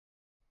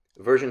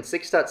Version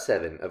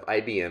 6.7 of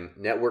IBM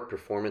Network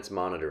Performance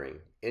Monitoring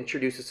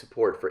introduces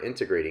support for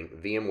integrating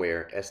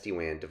VMware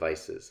SD-WAN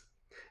devices.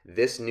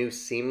 This new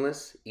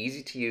seamless,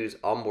 easy-to-use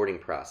onboarding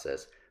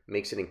process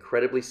makes it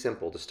incredibly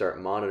simple to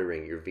start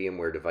monitoring your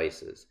VMware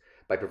devices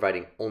by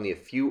providing only a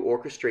few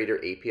orchestrator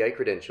API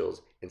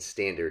credentials and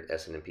standard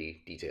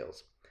SNMP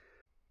details.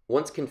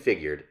 Once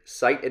configured,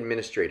 site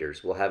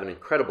administrators will have an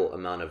incredible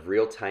amount of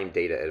real-time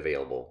data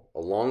available,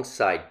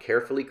 alongside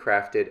carefully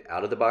crafted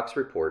out-of-the-box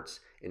reports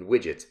and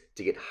widgets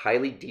to get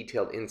highly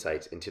detailed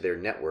insights into their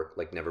network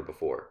like never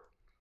before.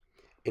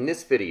 In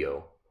this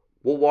video,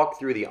 we'll walk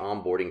through the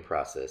onboarding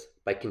process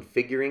by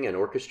configuring an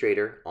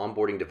orchestrator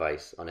onboarding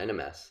device on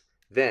NMS.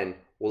 Then,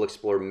 we'll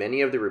explore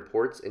many of the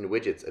reports and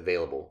widgets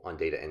available on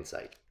Data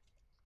Insight.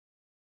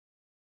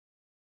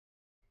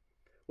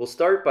 We'll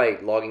start by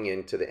logging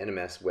into the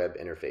NMS web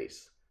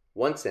interface.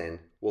 Once in,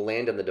 we'll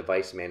land on the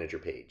Device Manager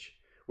page.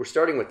 We're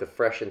starting with a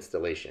fresh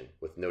installation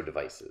with no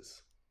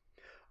devices.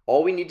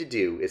 All we need to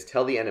do is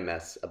tell the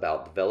NMS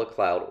about the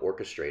VeloCloud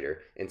Orchestrator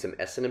and some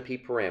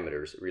SNMP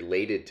parameters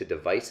related to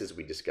devices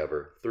we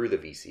discover through the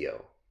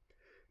VCO.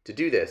 To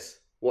do this,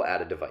 we'll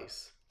add a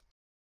device.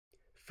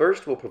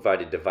 First, we'll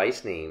provide a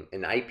device name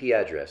and IP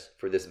address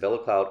for this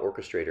VeloCloud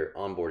Orchestrator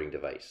onboarding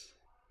device.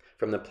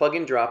 From the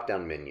plugin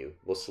drop-down menu,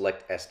 we'll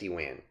select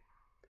SD-WAN.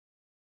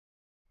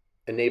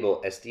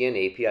 Enable SDN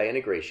API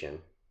integration,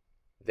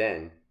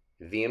 then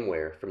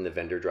VMware from the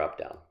vendor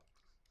drop-down.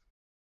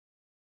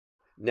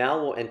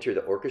 Now we'll enter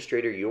the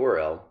orchestrator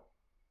URL,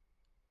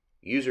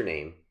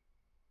 username,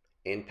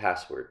 and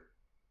password.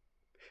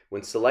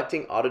 When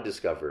selecting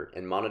Auto-Discover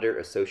and monitor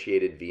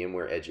associated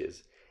VMware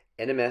edges,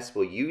 NMS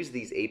will use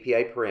these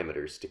API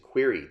parameters to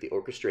query the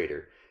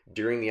orchestrator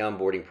during the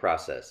onboarding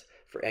process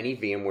for any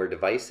VMware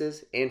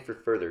devices and for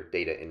further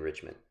data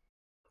enrichment.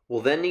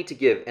 We'll then need to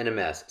give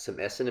NMS some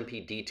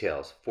SNMP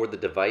details for the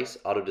device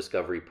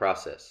auto-discovery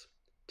process.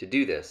 To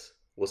do this,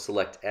 we'll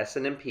select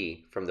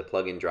SNMP from the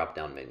plugin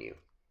drop-down menu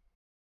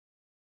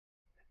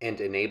and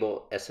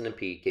enable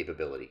SNMP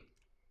capability.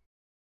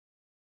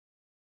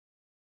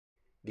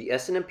 The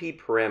SNMP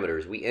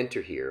parameters we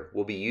enter here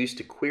will be used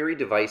to query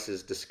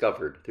devices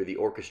discovered through the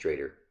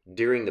orchestrator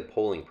during the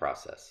polling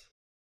process.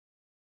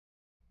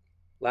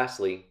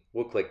 Lastly,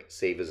 we'll click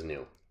Save as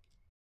New.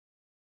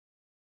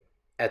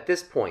 At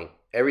this point,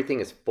 everything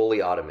is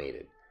fully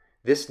automated.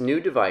 This new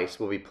device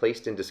will be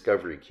placed in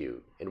Discovery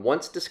Queue, and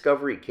once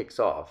Discovery kicks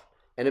off,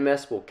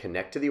 NMS will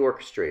connect to the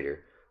orchestrator,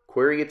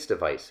 query its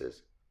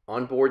devices,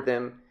 onboard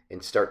them,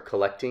 and start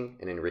collecting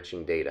and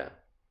enriching data.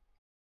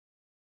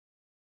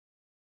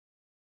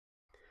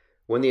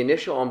 When the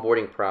initial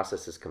onboarding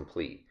process is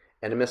complete,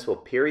 NMS will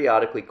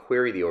periodically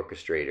query the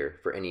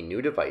orchestrator for any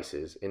new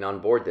devices and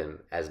onboard them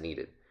as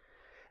needed.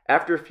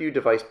 After a few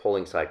device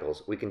polling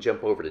cycles, we can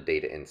jump over to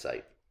Data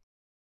Insight.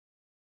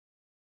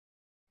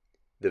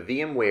 The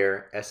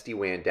VMware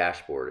SD-WAN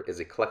dashboard is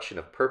a collection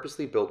of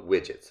purposely built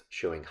widgets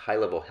showing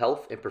high-level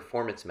health and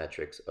performance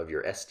metrics of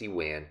your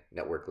SD-WAN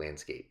network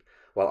landscape,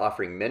 while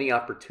offering many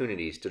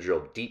opportunities to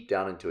drill deep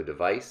down into a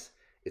device,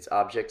 its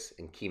objects,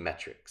 and key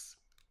metrics.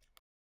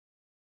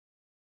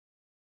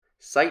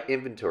 Site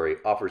Inventory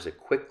offers a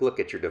quick look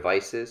at your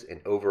devices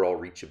and overall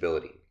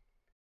reachability.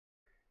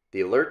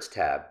 The Alerts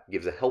tab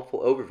gives a helpful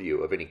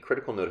overview of any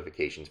critical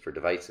notifications for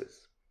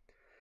devices.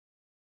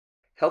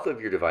 Health of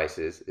your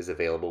devices is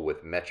available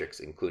with metrics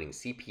including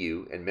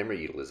CPU and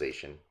memory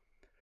utilization.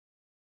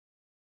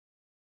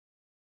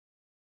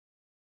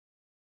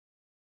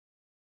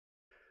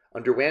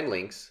 Under WAN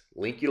links,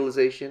 link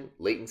utilization,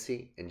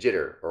 latency, and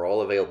jitter are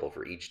all available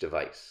for each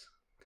device.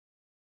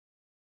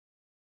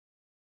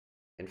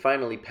 And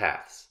finally,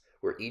 paths,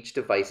 where each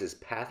device's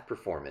path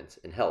performance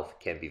and health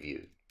can be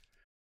viewed.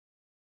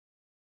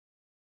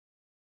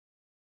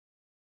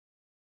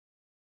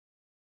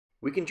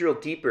 We can drill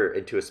deeper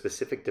into a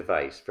specific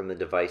device from the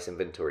Device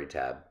Inventory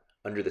tab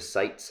under the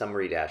Site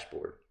Summary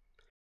dashboard.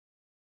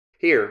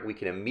 Here, we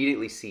can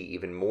immediately see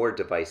even more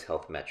device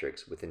health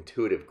metrics with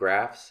intuitive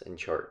graphs and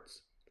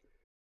charts.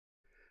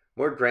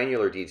 More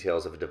granular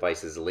details of a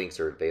device's links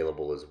are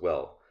available as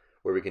well,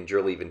 where we can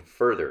drill even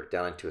further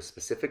down into a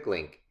specific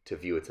link to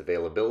view its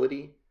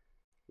availability,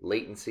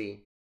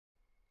 latency,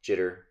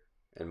 jitter,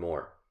 and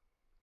more.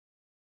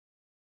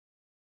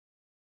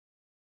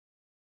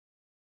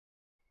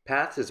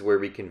 Paths is where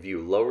we can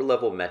view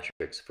lower-level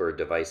metrics for a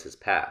device's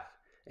path,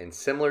 and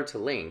similar to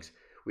links,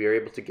 we are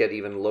able to get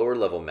even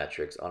lower-level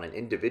metrics on an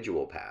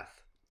individual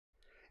path.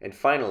 And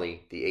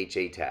finally, the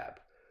HA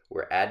tab,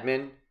 where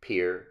admin,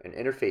 peer, and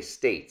interface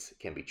states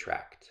can be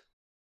tracked.